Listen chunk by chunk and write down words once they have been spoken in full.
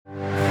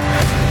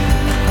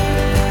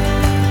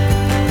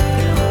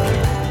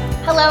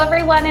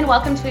everyone, and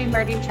welcome to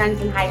Emerging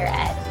Trends in Higher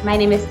Ed. My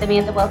name is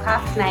Samantha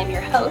Wilcox, and I am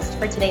your host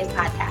for today's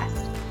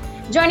podcast.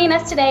 Joining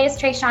us today is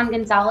Trayshawn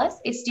Gonzalez,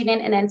 a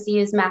student in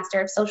NCU's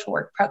Master of Social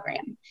Work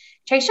program.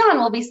 Trayshawn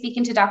will be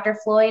speaking to Dr.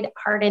 Floyd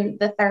Hardin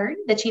III,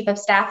 the Chief of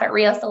Staff at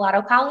Rio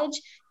Salado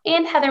College,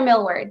 and Heather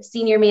Millward,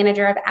 Senior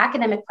Manager of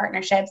Academic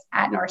Partnerships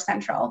at North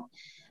Central.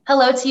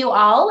 Hello to you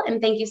all,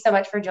 and thank you so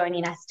much for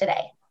joining us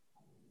today.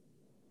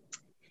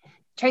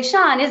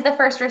 Trayshawn is the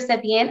first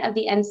recipient of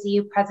the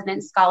NCU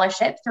President's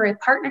Scholarship through a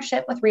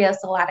partnership with Rio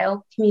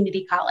Salado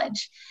Community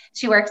College.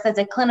 She works as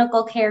a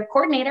clinical care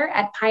coordinator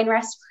at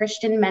Pinecrest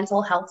Christian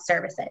Mental Health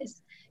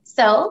Services.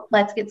 So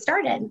let's get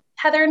started.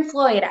 Heather and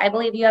Floyd, I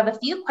believe you have a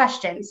few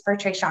questions for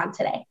Trayshawn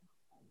today.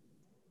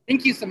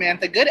 Thank you,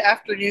 Samantha. Good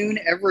afternoon,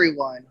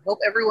 everyone. Hope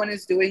everyone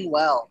is doing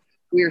well.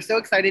 We are so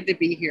excited to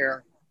be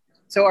here.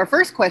 So our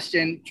first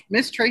question,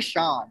 Ms.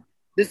 Trayshawn,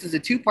 this is a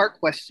two-part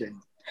question.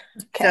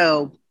 Okay.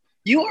 So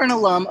you are an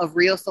alum of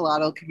Rio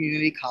Salado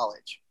Community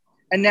College,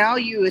 and now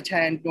you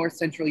attend North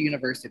Central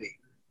University.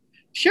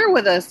 Share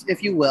with us,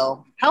 if you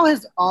will, how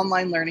has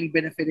online learning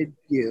benefited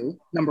you,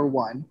 number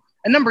one?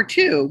 And number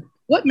two,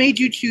 what made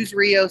you choose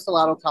Rio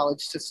Salado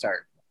College to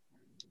start?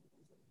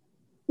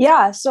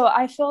 Yeah, so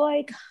I feel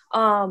like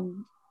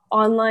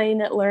online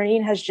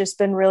learning has just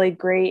been really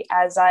great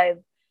as I've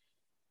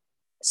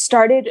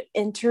started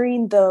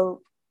entering the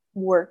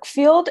work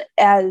field,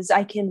 as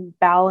I can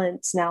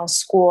balance now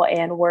school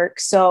and work.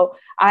 So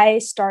I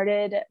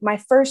started, my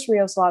first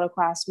Rio Salado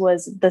class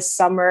was the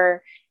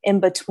summer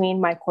in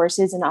between my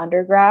courses in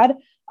undergrad,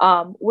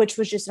 which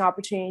was just an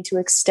opportunity to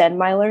extend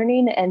my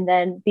learning. And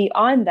then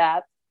beyond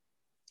that,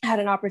 I had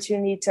an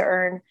opportunity to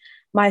earn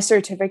my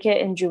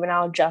certificate in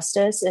juvenile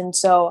justice. And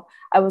so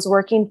I was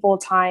working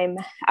full-time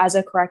as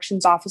a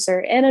corrections officer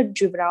in a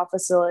juvenile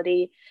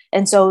facility.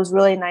 And so it was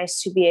really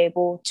nice to be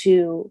able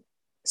to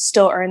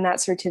still earn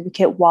that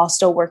certificate while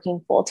still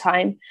working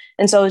full-time.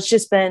 And so it's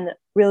just been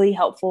really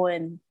helpful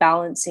in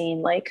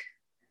balancing like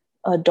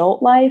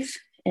adult life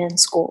and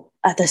school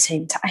at the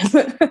same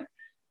time.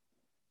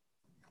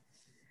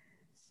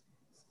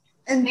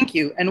 And thank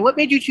you. And what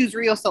made you choose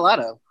Rio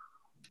Salado?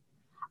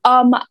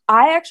 I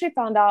actually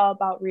found out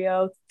about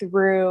Rio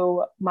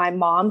through my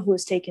mom, who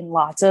has taken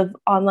lots of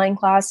online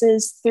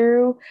classes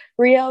through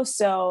Rio.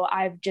 So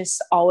I've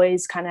just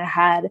always kind of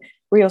had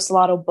Rio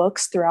Salado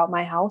books throughout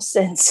my house.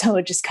 And so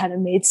it just kind of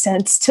made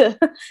sense to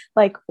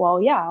like,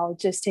 well, yeah, I'll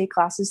just take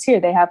classes here.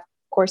 They have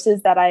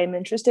courses that I am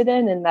interested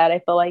in and that I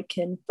feel like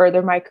can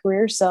further my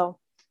career. So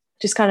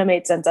just kind of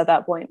made sense at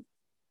that point.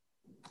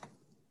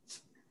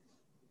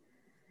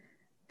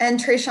 And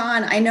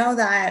Trayshawn, I know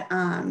that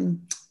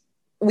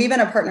we've been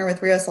a partner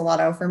with Rio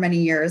Salado for many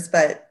years,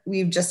 but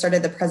we've just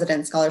started the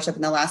President's Scholarship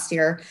in the last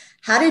year.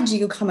 How did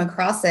you come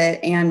across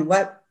it and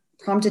what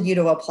prompted you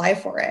to apply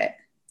for it?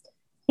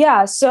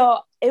 Yeah, so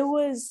it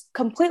was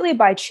completely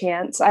by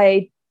chance.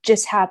 I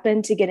just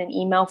happened to get an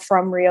email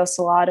from Rio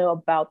Salado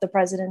about the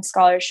President's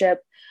Scholarship.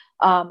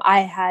 I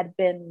had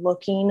been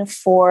looking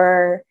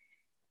for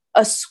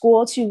a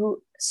school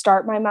to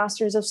start my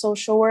Master's of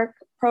Social Work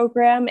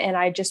program, and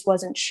I just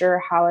wasn't sure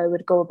how I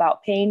would go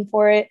about paying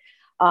for it.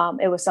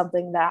 It was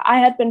something that I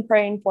had been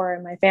praying for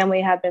and my family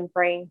had been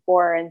praying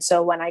for. And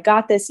so when I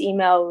got this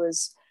email, it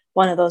was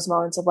one of those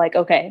moments of like,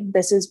 okay,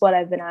 this is what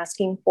I've been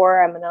asking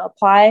for. I'm going to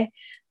apply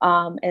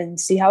and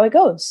see how it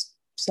goes.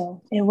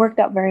 So it worked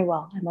out very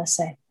well, I must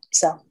say.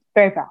 So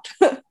very proud.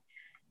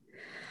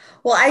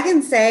 Well, I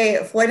can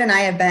say Floyd and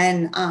I have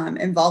been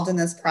involved in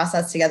this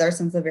process together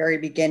since the very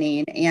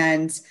beginning.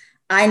 And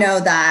I know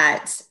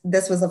that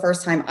this was the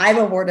first time I've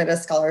awarded a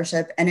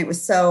scholarship, and it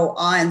was so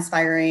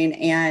awe-inspiring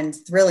and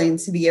thrilling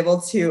to be able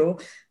to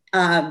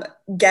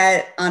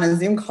get on a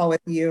Zoom call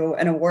with you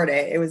and award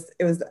it. It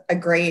was a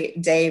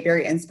great day,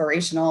 very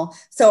inspirational.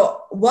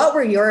 So what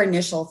were your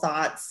initial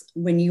thoughts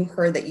when you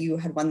heard that you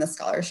had won the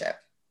scholarship?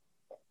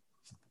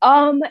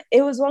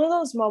 It was one of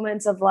those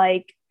moments of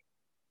like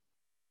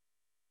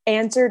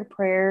answered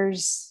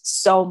prayers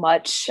so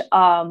much.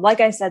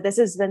 Like I said, this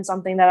has been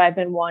something that I've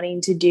been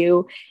wanting to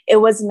do. It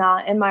was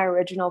not in my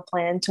original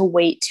plan to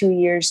wait 2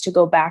 years to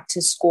go back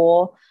to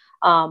school.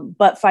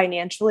 But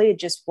financially, it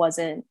just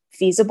wasn't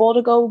feasible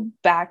to go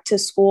back to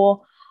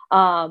school.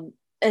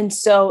 And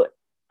so,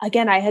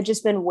 again, I had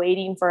just been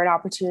waiting for an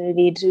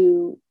opportunity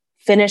to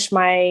finish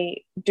my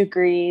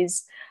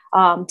degrees,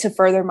 to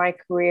further my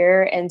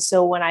career. And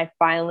so when I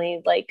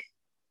finally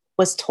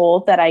was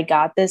told that I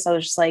got this, I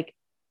was just like,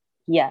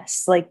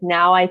 yes,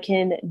 now I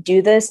can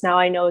do this. Now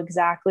I know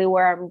exactly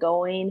where I'm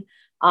going.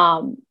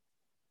 And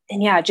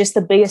yeah, just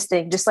the biggest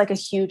thing, just like a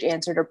huge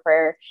answer to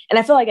prayer. And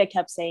I feel like I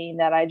kept saying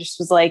that. I just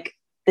was like,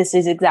 this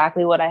is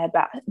exactly what I had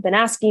been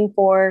asking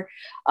for.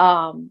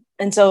 And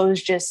so it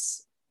was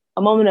just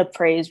a moment of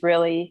praise,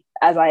 really,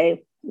 as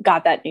I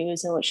got that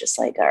news and was just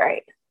like, all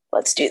right,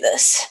 let's do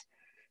this.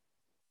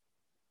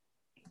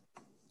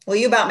 Well,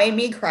 you about made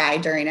me cry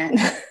during it.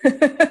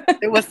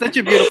 It was such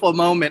a beautiful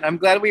moment. I'm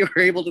glad we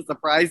were able to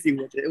surprise you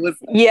with it. It was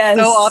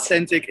so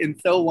authentic and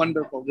so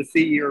wonderful to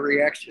see your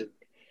reaction.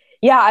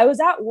 Yeah, I was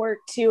at work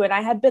too. And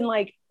I had been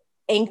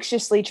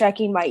anxiously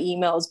checking my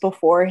emails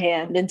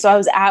beforehand. And so I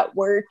was at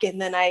work and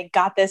then I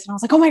got this and I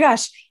was like, oh my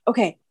gosh,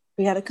 okay,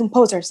 we got to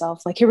compose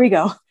ourselves. Like, here we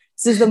go.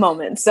 This is the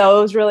moment. So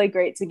it was really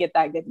great to get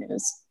that good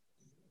news.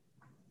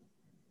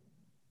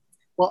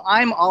 Well,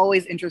 I'm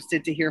always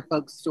interested to hear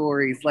folks'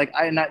 stories. Like,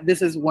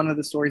 this is one of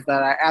the stories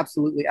that I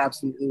absolutely,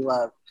 absolutely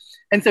love.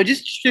 And so,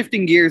 just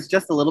shifting gears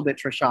just a little bit,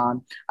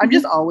 Trishawn, I'm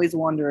just always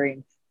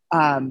wondering,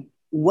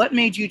 what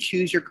made you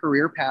choose your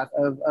career path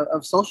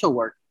of social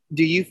work?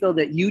 Do you feel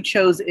that you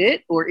chose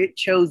it or it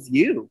chose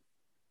you?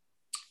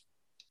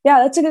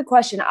 Yeah, that's a good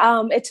question.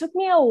 It took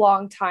me a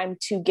long time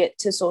to get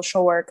to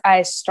social work.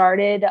 I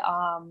started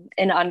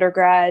in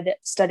undergrad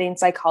studying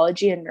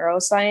psychology and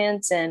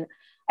neuroscience, and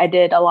I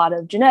did a lot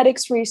of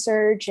genetics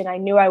research, and I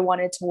knew I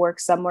wanted to work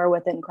somewhere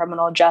within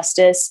criminal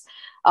justice.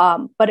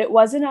 But it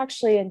wasn't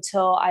actually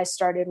until I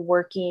started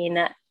working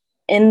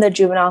in the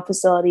juvenile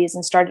facilities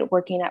and started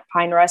working at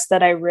Pine Rest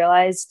that I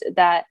realized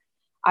that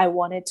I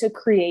wanted to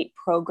create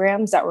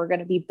programs that were going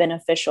to be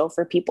beneficial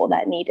for people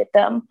that needed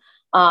them.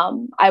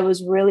 I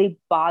was really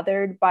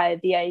bothered by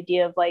the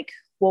idea of like,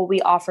 well,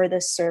 we offer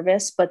this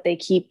service, but they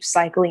keep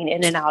cycling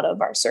in and out of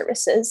our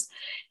services.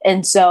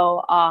 And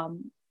so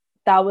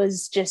that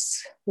was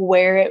just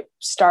where it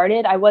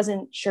started. I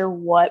wasn't sure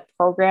what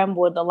program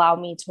would allow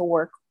me to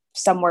work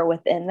somewhere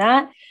within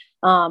that.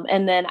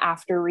 And then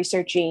after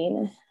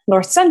researching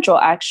North Central,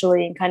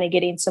 actually, and kind of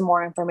getting some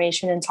more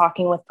information and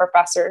talking with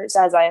professors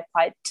as I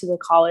applied to the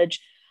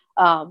college,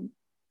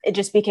 it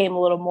just became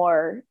a little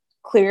more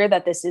clear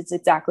that this is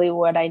exactly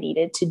what I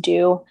needed to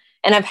do.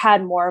 And I've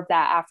had more of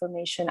that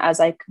affirmation as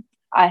I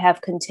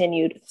have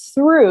continued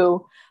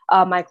through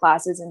my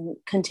classes and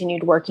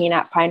continued working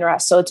at Pine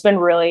Rest. So it's been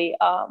really,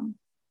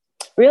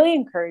 really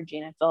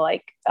encouraging. I feel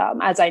like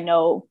as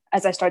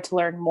I start to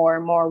learn more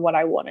and more what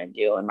I want to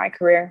do in my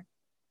career.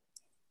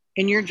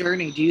 In your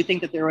journey, do you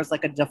think that there was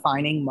like a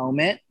defining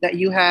moment that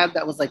you had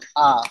that was like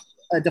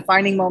a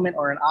defining moment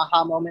or an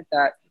aha moment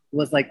that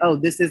was like, oh,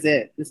 this is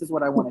it. This is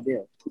what I want to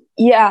do?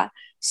 Yeah.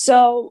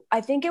 So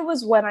I think it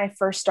was when I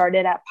first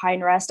started at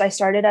Pine Rest. I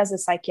started as a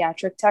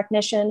psychiatric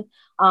technician.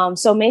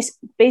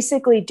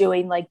 Basically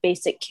doing like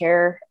basic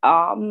care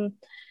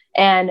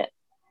and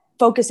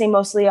focusing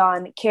mostly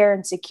on care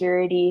and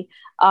security.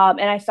 And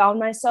I found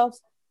myself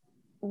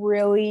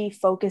really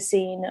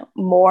focusing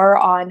more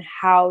on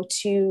how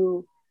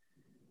to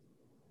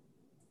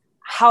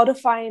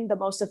find the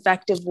most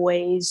effective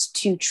ways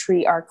to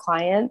treat our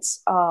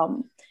clients.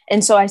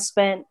 And so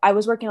I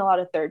was working a lot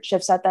of third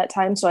shifts at that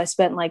time. So I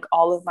spent like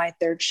all of my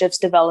third shifts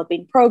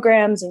developing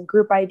programs and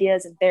group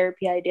ideas and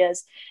therapy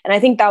ideas. And I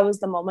think that was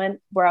the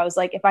moment where I was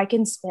like, if I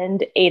can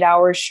spend 8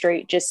 hours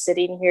straight just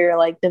sitting here,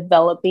 like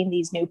developing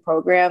these new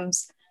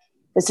programs,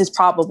 this is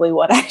probably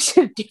what I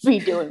should be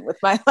doing with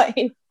my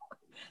life.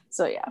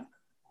 So, yeah.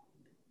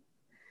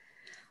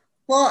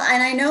 Well,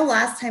 and I know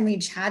last time we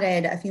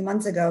chatted a few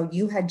months ago,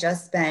 you had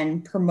just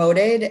been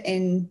promoted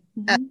in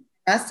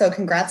so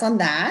congrats on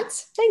that.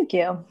 Thank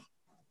you.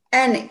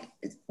 And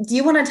do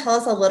you want to tell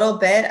us a little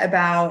bit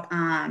about,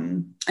 I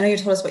know you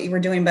told us what you were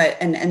doing, but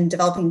and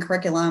developing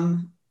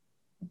curriculum,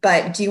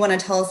 but do you want to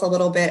tell us a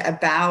little bit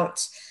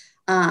about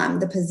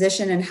the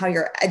position and how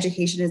your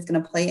education is going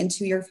to play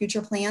into your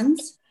future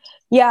plans?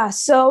 Yeah,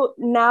 so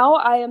now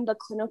I am the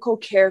clinical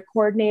care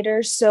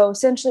coordinator. So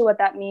essentially what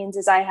that means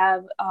is I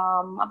have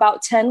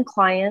about 10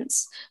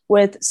 clients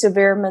with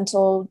severe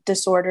mental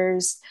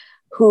disorders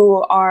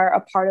who are a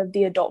part of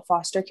the adult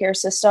foster care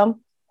system.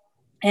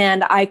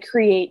 And I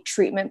create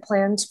treatment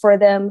plans for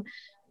them,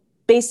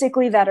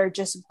 basically that are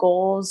just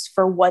goals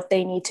for what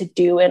they need to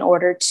do in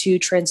order to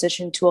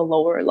transition to a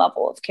lower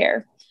level of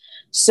care.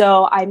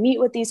 So I meet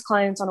with these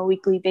clients on a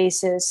weekly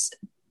basis,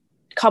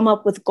 come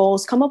up with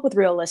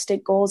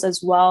realistic goals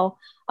as well,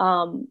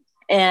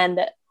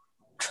 and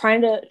try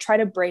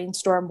to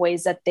brainstorm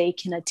ways that they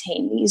can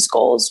attain these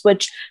goals,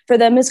 which for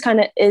them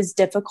is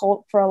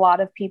difficult for a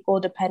lot of people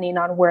depending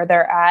on where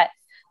they're at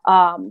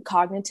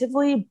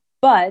cognitively.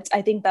 But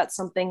I think that's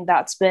something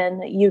that's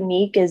been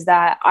unique, is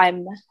that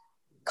I'm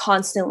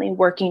constantly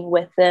working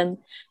with them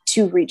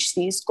to reach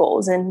these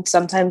goals. And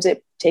sometimes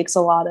it takes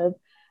a lot of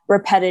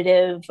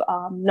repetitive,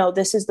 no,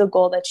 this is the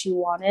goal that you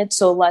wanted,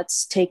 so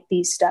let's take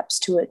these steps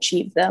to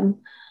achieve them.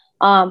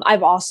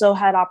 I've also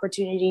had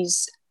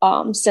opportunities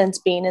since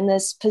being in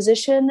this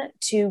position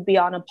to be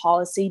on a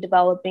policy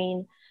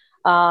developing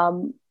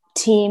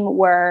team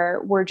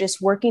where we're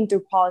just working through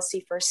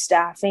policy for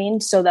staffing.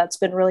 So that's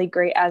been really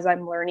great as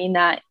I'm learning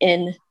that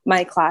in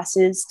my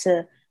classes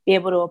to be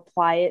able to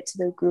apply it to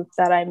the group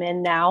that I'm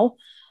in now.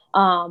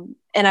 And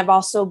I've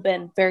also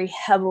been very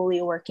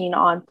heavily working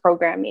on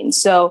programming.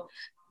 So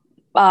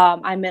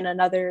I'm in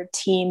another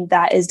team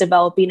that is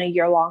developing a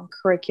year-long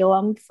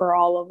curriculum for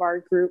all of our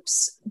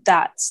groups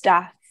that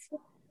staff.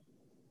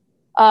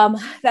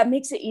 That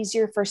makes it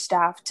easier for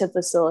staff to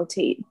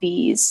facilitate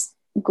these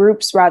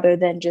groups rather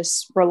than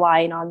just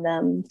relying on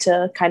them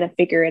to kind of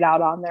figure it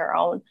out on their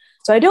own.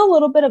 So I do a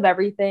little bit of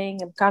everything.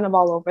 I'm kind of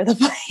all over the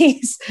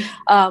place.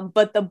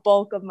 But the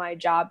bulk of my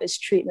job is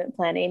treatment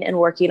planning and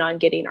working on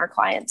getting our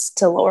clients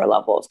to lower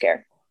level of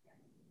care.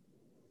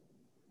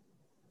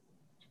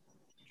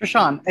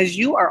 Trishan, as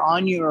you are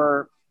on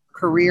your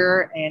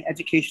career and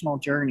educational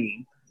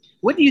journey,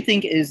 what do you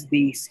think is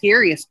the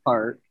scariest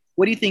part?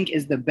 What do you think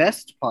is the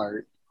best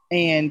part?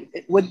 And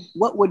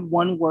what would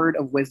one word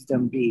of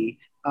wisdom be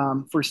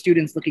for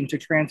students looking to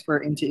transfer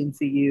into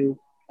NCU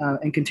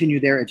and continue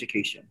their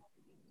education?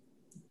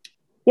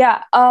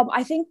 Yeah,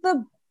 I think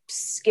the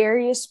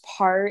scariest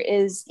part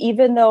is,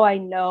 even though I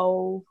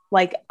know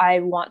like I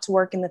want to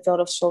work in the field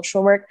of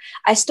social work,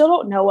 I still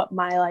don't know what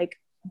my like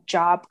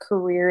job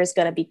career is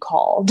going to be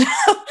called.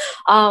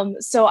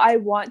 So I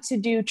want to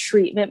do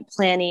treatment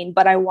planning,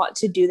 but I want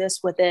to do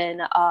this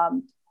within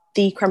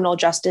the criminal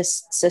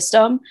justice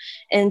system.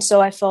 And so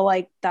I feel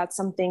like that's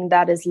something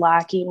that is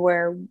lacking,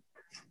 where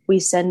we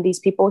send these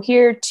people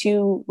here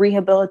to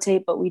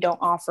rehabilitate, but we don't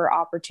offer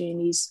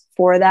opportunities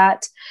for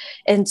that.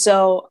 And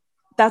so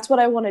that's what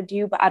I want to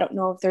do, but I don't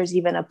know if there's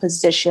even a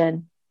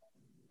position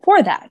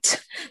for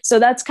that. So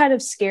that's kind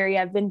of scary.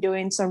 I've been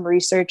doing some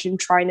research and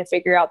trying to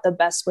figure out the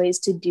best ways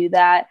to do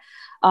that.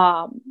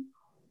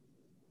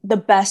 The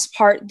best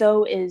part,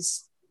 though,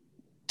 is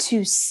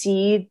to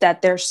see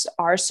that there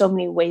are so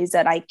many ways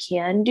that I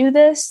can do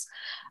this.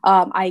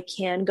 I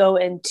can go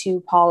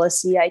into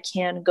policy. I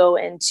can go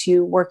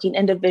into working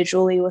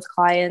individually with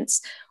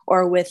clients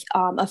or with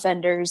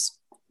offenders,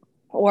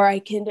 or I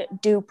can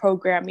do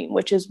programming,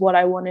 which is what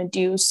I want to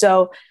do.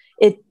 So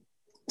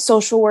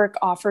social work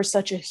offers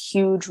such a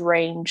huge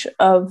range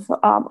of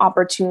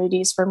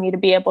opportunities for me to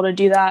be able to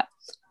do that.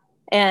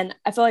 And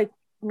I feel like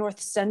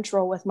North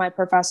Central, with my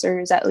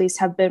professors at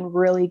least, have been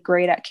really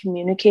great at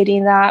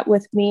communicating that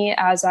with me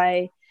as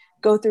I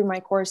go through my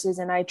courses,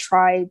 and I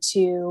try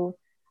to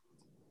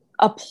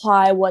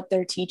apply what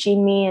they're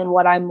teaching me and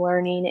what I'm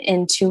learning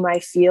into my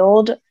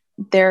field.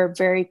 They're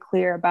very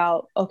clear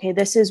about, okay,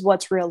 this is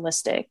what's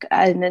realistic.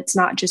 And it's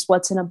not just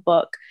what's in a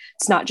book.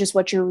 It's not just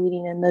what you're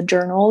reading in the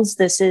journals.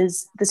 This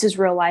is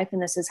real life,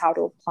 and this is how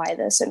to apply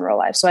this in real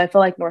life. So I feel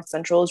like North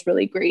Central is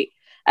really great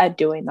at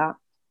doing that.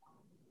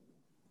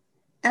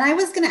 And I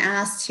was going to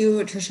ask too,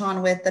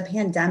 Trishan, with the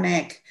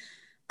pandemic,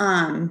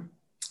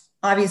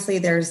 obviously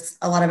there's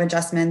a lot of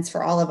adjustments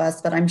for all of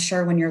us, but I'm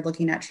sure when you're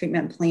looking at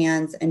treatment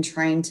plans and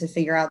trying to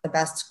figure out the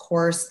best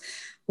course,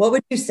 what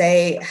would you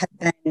say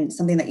has been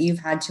something that you've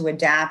had to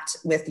adapt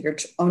with your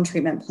own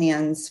treatment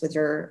plans with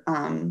your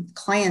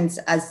clients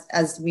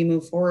as we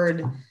move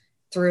forward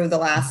through the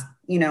last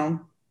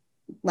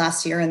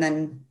year and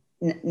then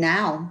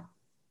now?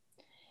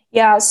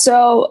 Yeah,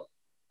 so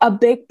a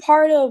big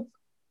part of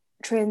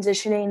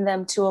transitioning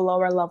them to a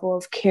lower level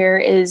of care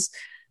is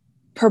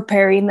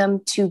preparing them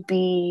to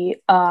be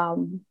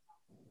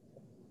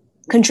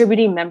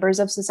contributing members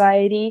of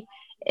society.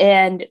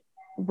 And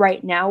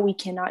right now we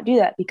cannot do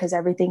that because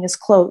everything is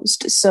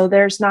closed. So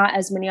there's not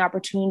as many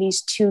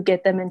opportunities to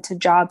get them into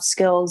job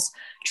skills,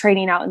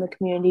 training out in the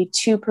community,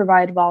 to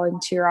provide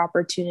volunteer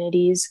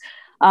opportunities.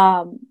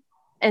 And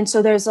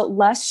so there's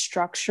less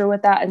structure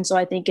with that. And so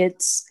I think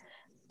it's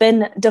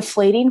been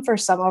deflating for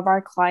some of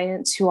our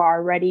clients who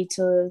are ready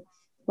to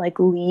like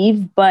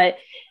leave, but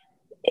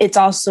it's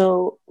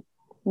also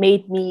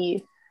made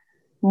me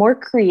more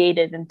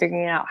creative in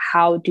figuring out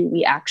how do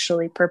we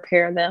actually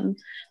prepare them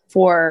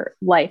for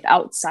life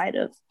outside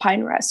of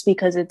Pine Rest,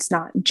 because it's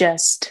not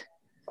just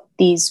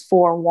these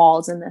four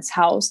walls in this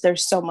house.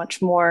 There's so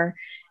much more,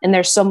 and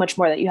there's so much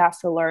more that you have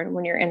to learn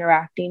when you're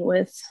interacting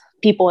with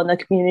people in the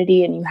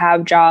community and you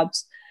have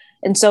jobs.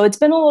 And so it's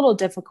been a little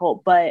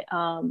difficult, but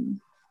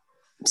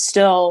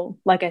still,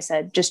 like I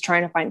said, just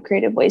trying to find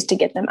creative ways to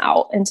get them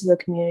out into the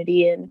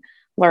community and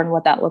learn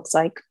what that looks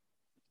like.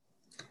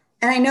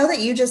 And I know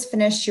that you just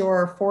finished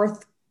your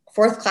fourth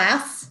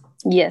class.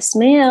 Yes,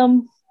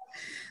 ma'am.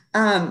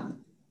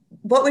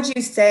 What would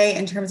you say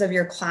in terms of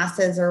your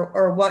classes,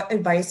 or what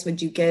advice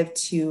would you give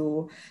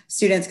to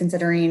students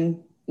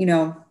considering,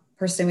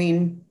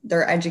 pursuing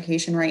their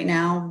education right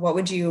now? What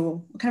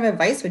kind of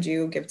advice would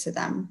you give to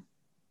them?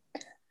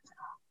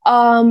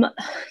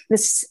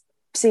 This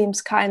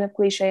seems kind of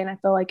cliche, and I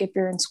feel like if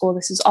you're in school,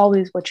 this is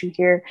always what you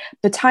hear,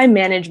 but time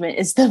management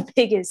is the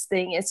biggest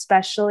thing,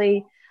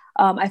 especially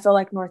I feel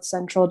like North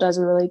Central does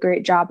a really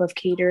great job of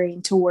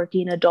catering to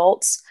working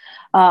adults.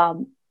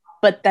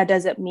 But that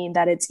doesn't mean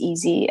that it's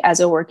easy as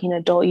a working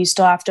adult. You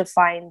still have to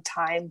find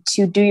time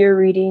to do your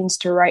readings,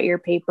 to write your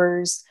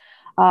papers.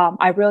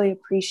 I really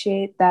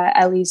appreciate that,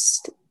 at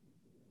least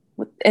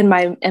in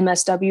my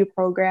MSW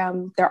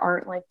program, there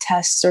aren't like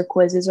tests or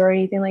quizzes or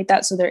anything like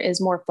that. So there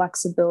is more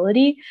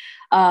flexibility,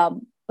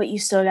 but you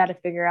still got to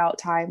figure out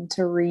time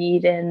to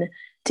read and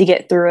to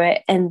get through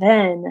it and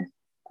then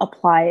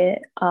apply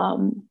it.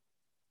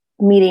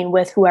 Meeting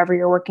with whoever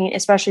you're working,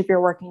 especially if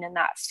you're working in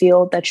that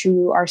field that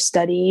you are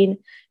studying,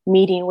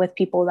 meeting with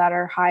people that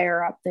are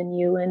higher up than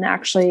you and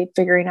actually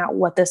figuring out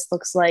what this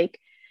looks like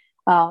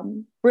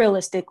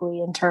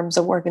realistically in terms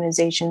of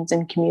organizations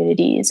and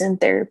communities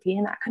and therapy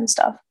and that kind of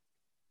stuff.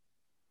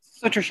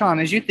 So Trishan,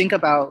 as you think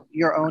about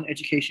your own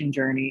education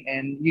journey,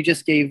 and you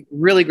just gave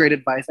really great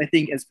advice, I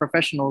think as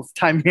professionals,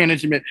 time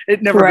management,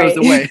 it never goes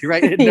away,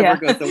 right? It never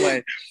goes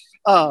away.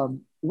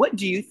 what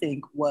do you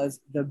think was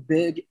the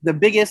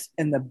biggest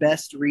and the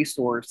best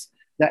resource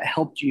that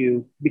helped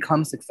you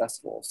become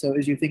successful? So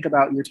as you think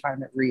about your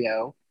time at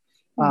Rio,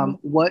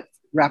 what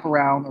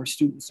wraparound or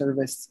student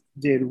service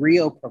did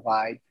Rio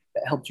provide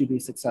that helped you be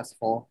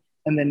successful?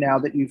 And then now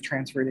that you've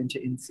transferred into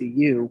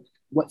NCU,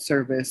 what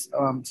service,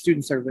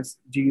 student service,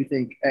 do you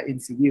think at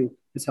NCU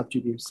has helped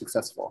you be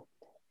successful?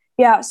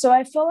 Yeah, so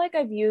I feel like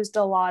I've used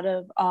a lot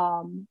of,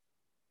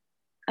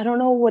 I don't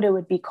know what it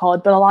would be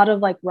called, but a lot of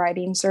like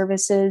writing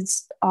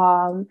services,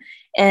 and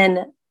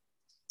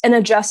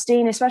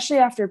adjusting, especially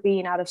after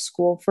being out of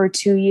school for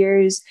 2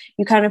 years,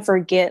 you kind of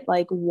forget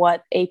like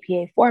what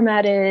APA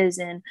format is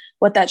and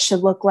what that should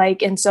look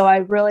like. And so I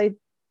really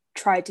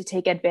tried to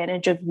take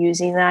advantage of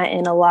using that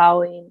and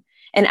allowing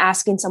and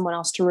asking someone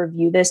else to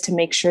review this to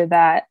make sure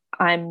that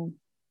I'm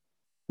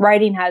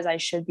writing as I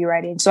should be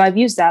writing. So I've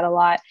used that a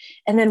lot.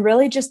 And then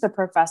really just the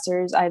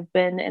professors. I've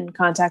been in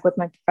contact with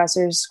my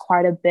professors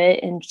quite a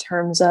bit in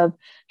terms of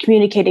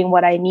communicating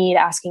what I need,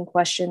 asking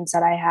questions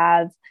that I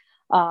have.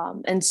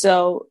 And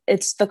so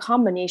it's the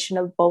combination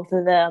of both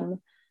of them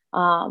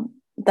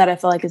that I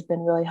feel like has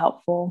been really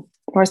helpful.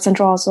 North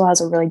Central also has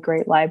a really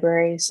great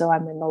library. So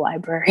I'm in the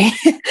library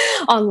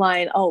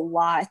online a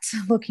lot,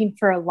 looking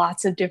for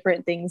lots of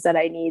different things that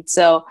I need.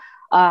 So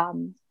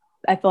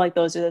I feel like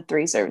those are the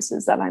three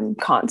services that I'm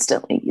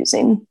constantly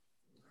using.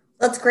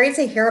 That's great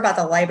to hear about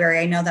the library.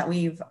 I know that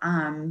we've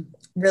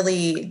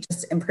really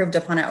just improved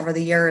upon it over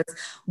the years.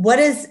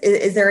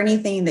 Is there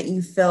anything that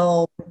you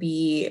feel would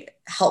be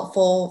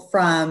helpful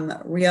from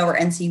Rio or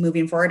NC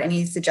moving forward?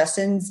 Any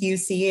suggestions you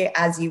see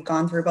as you've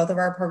gone through both of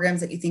our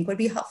programs that you think would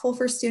be helpful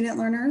for student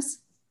learners?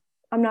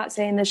 I'm not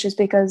saying this just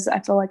because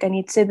I feel like I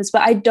need to say this,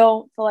 but I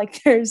don't feel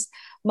like there's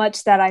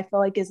much that I feel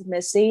like is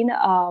missing.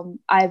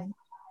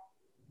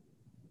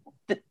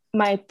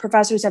 My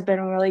professors have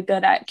been really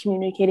good at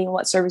communicating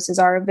what services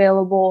are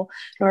available.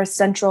 North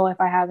Central,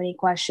 if I have any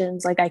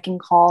questions, like I can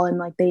call and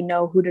like they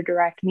know who to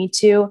direct me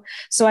to.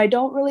 So I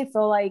don't really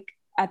feel like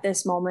at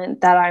this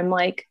moment that I'm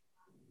like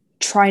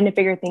trying to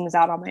figure things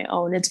out on my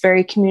own. It's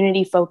very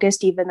community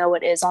focused, even though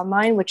it is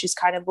online, which is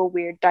kind of a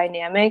weird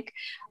dynamic.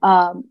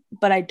 But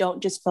I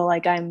don't just feel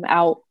like I'm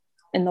out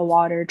in the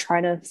water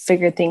trying to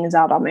figure things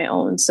out on my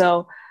own.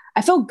 So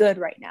I feel good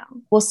right now.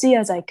 We'll see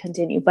as I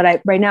continue,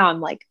 but right now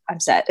I'm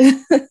set.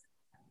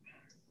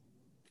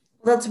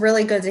 That's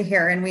really good to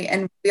hear. And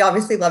we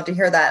obviously love to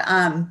hear that.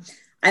 I'm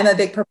a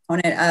big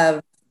proponent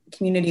of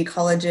community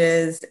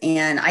colleges,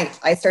 and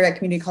I started at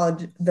community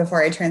college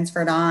before I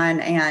transferred on,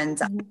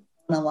 and I'm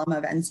an alum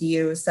of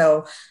NCU.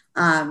 So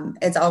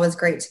it's always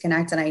great to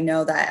connect. And I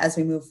know that as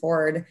we move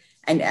forward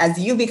and as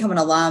you become an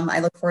alum, I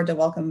look forward to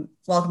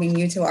welcoming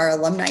you to our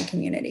alumni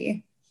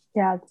community.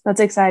 Yeah, that's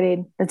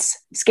exciting. It's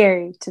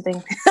scary to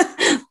think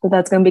that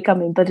that's going to be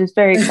coming, but it's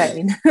very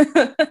exciting.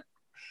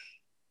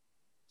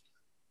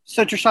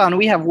 So Trishawn,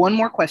 we have one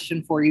more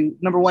question for you.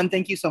 Number one,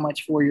 thank you so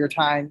much for your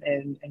time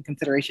and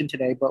consideration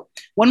today. But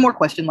one more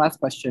question, last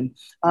question.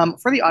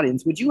 For the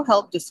audience, would you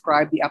help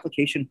describe the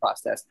application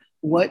process?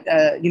 What,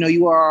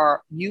 you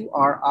are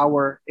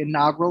our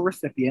inaugural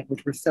recipient,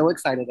 which we're so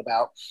excited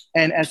about.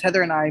 And as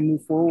Heather and I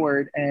move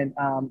forward and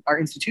our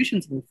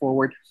institutions move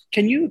forward,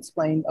 can you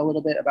explain a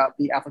little bit about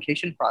the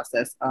application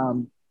process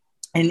and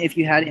if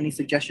you had any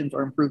suggestions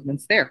or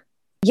improvements there?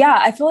 Yeah,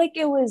 I feel like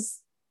it was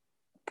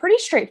pretty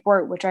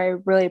straightforward, which I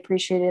really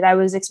appreciated. I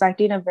was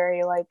expecting a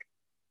very like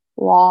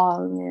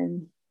long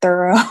and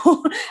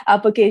thorough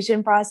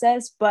application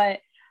process, but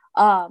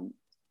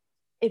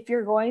if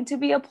you're going to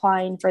be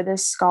applying for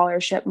this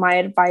scholarship, my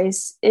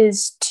advice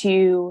is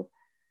to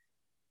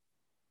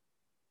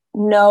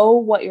know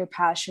what you're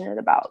passionate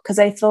about, because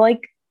I feel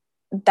like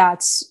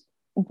that's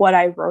what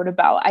I wrote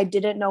about. I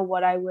didn't know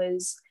what I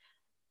was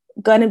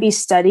going to be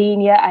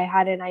studying yet. I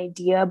had an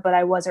idea, but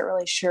I wasn't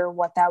really sure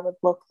what that would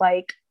look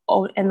like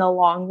in the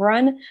long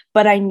run,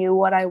 but I knew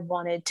what I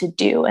wanted to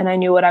do and I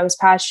knew what I was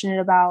passionate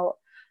about.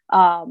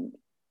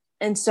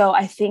 And so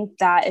I think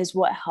that is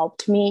what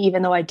helped me,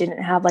 even though I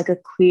didn't have like a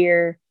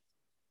clear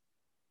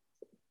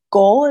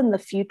goal in the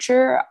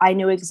future. I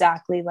knew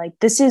exactly like,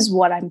 this is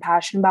what I'm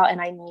passionate about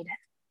and I need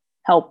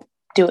help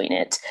doing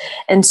it.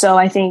 And so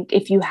I think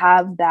if you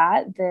have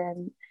that,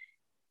 then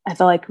I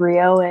feel like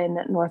Rio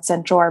and North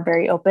Central are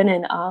very open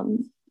and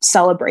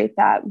celebrate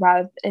that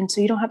and so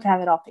you don't have to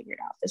have it all figured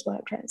out is what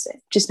I'm trying to say.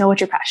 Just know what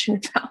you're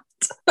passionate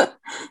about.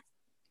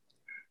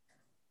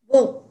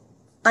 Well,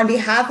 on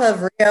behalf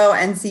of Rio,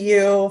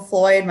 NCU,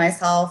 Floyd,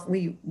 myself,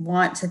 we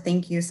want to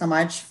thank you so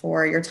much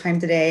for your time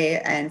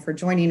today and for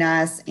joining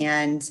us.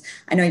 And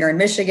I know you're in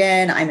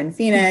Michigan, I'm in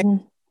Phoenix,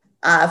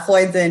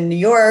 Floyd's in New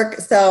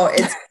York. So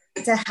it's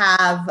great to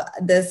have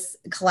this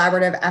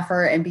collaborative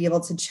effort and be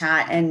able to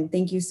chat. And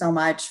thank you so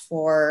much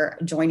for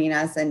joining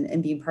us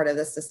and being part of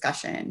this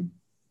discussion.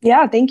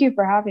 Yeah, thank you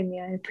for having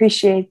me. I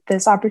appreciate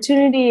this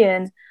opportunity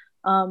and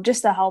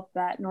just the help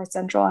that North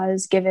Central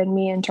has given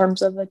me in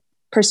terms of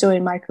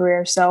pursuing my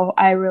career. So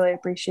I really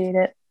appreciate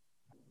it.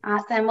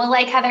 Awesome. Well,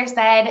 like Heather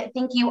said,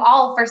 thank you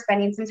all for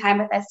spending some time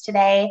with us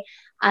today.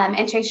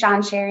 and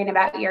Trayshawn sharing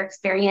about your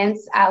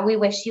experience. We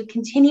wish you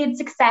continued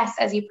success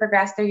as you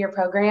progress through your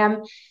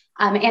program,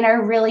 and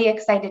are really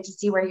excited to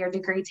see where your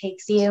degree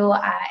takes you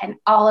and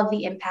all of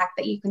the impact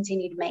that you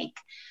continue to make.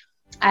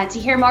 To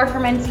hear more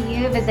from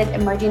NCU, visit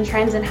Emerging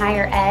Trends in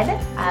Higher Ed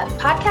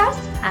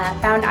podcast,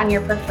 found on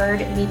your preferred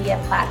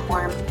media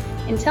platform.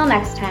 Until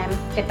next time,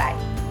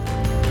 goodbye.